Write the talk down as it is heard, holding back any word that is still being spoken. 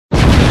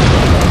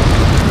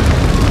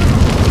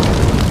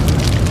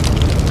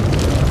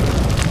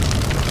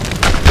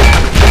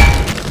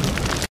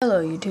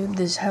Hello YouTube,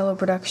 this is Hello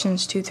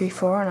Productions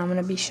 234 and I'm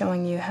going to be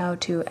showing you how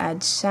to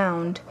add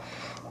sound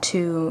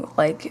to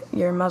like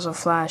your muzzle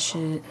flash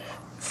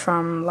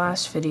from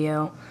last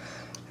video,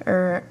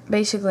 or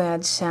basically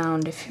add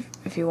sound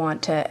if you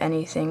want to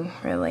anything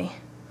really.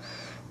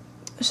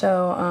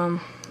 So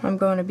I'm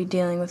going to be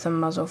dealing with a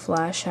muzzle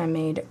flash I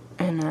made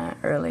in an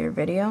earlier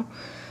video,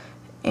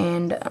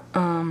 and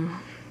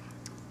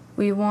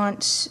we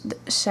want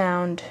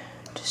sound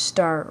to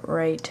start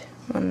right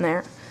on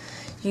there.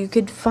 You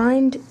could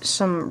find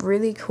some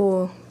really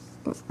cool,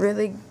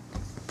 really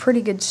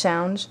pretty good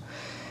sounds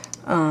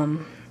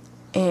in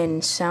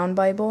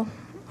Soundbible.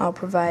 I'll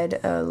provide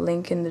a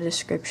link in the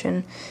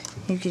description.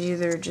 You could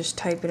either just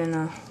type it in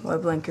a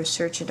web link or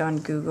search it on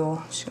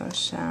Google. Just go to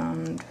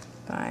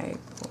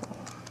Soundbible.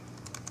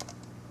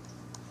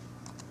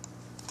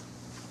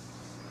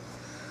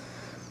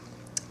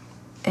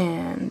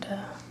 And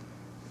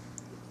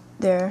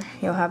there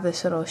you'll have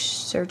this little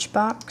search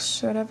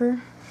box or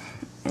whatever.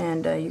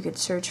 And you could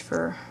search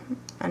for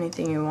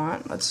anything you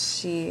want. Let's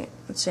say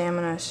I'm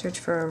going to search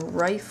for a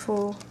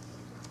rifle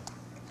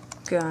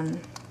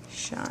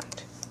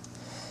gunshot.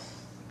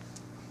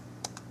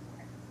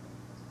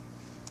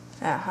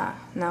 Aha,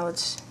 now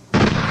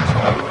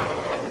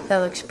that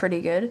looks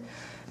pretty good,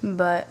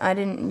 but I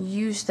didn't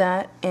use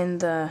that in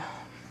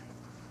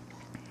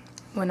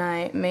when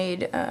I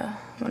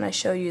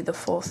showed you the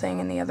full thing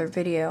in the other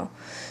video.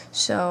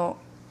 So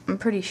I'm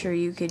pretty sure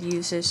you could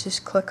use this.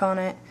 Just click on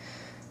it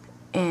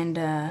and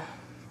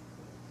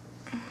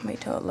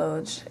wait till it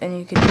loads, and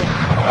you could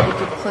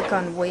click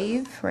on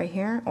wave right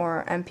here,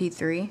 or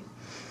MP3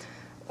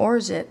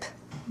 or zip,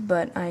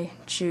 but I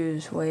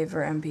choose wave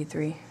or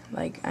MP3.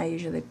 Like, I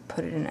usually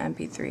put it in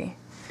MP3.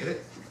 Get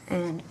it?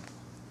 And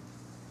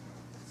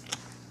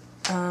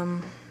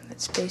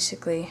that's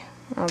basically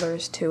all there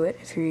is to it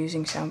if you're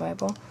using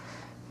Soundbible.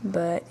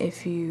 But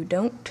if you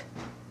don't,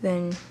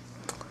 then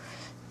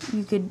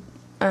you could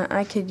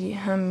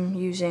I'm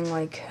using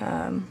like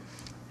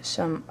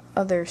some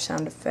other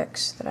sound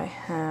effects that I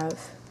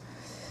have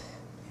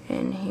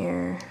in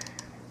here,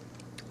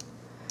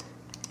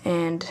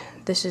 and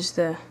this is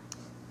the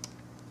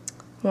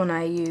one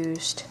I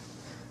used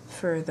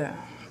for the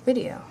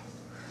video,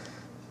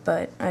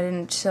 but I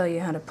didn't tell you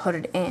how to put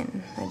it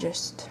in. I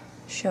just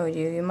showed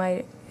you. You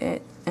might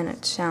and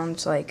it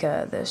sounds like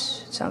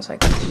this. It sounds like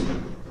this.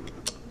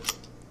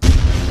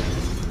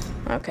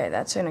 Okay,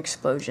 that's an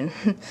explosion.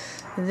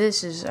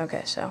 This is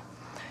okay. So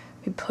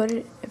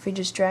if we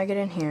just drag it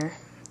in here,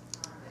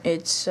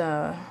 it's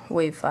a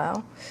wave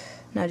file.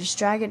 Now just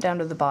drag it down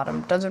to the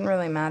bottom. Doesn't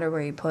really matter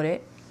where you put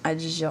it. I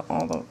just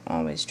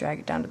always drag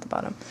it down to the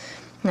bottom.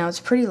 Now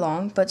it's pretty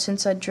long, but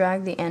since I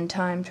dragged the end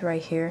time to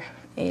right here,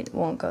 it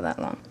won't go that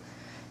long.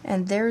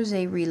 And there's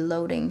a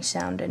reloading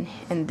sound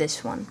in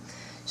this one.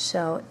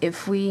 So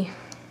if we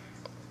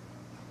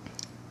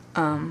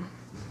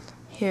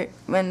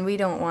when we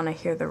don't want to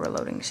hear the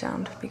reloading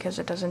sound because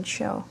it doesn't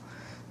show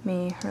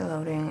me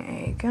reloading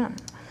a gun.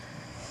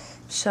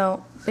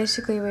 So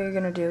basically what you're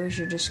going to do is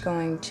you're just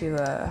going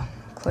to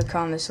click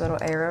on this little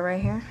arrow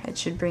right here. It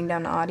should bring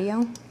down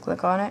audio.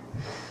 Click on it.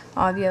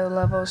 Audio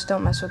levels,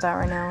 don't mess with that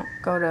right now.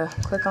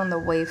 Click on the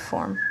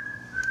waveform.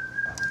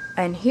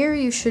 And here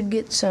you should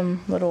get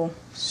some little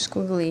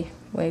squiggly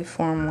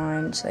waveform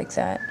lines like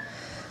that.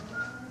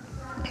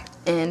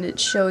 And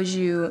it shows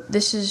you,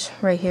 this is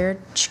right here.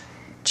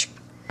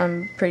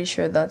 I'm pretty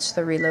sure that's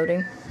the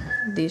reloading.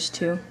 These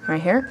two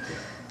right here.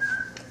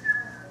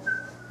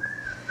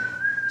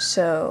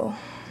 So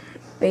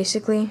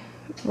basically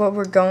what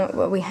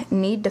we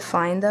need to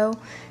find though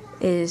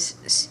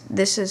is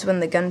this is when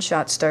the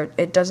gunshot starts.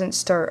 It doesn't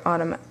start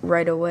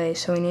right away,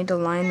 so we need to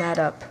line that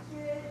up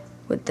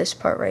with this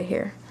part right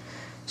here.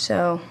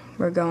 So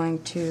we're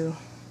going to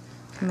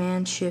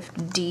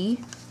Command-Shift-D,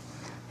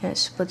 and it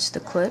splits the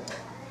clip,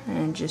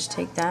 and just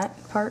take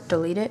that part,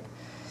 delete it,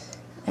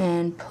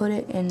 and put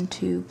it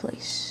into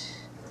place.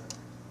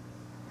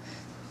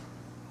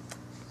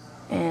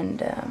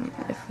 And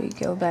if we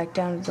go back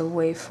down to the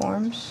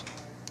waveforms,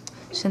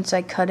 since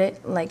I cut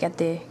it like at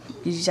the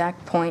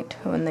exact point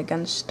when the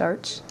gun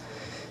starts,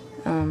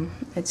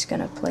 it's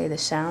gonna play the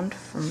sound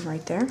from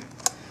right there.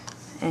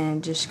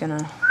 And just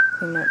gonna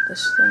clean up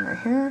this thing right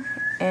here.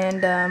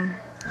 And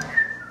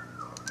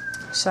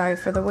sorry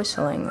for the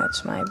whistling,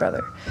 that's my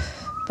brother.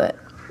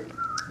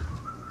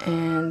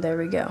 And there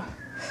we go.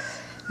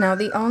 Now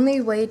the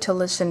only way to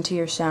listen to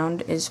your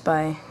sound is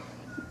by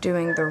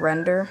doing the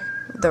render,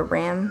 the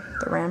RAM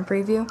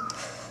preview.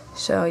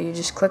 So you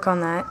just click on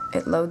that,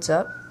 it loads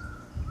up,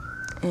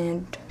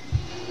 and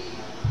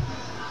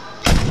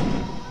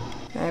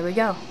there we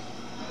go.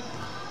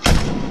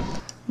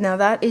 Now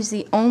that is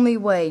the only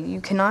way. You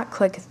cannot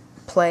click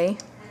play,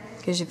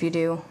 because if you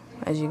do,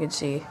 as you can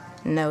see,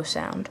 no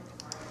sound.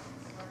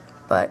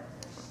 But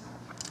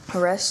the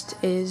rest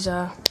is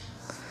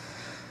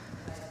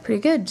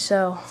pretty good.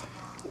 So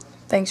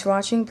thanks for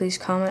watching. Please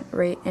comment,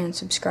 rate, and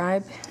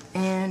subscribe,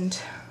 and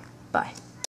bye.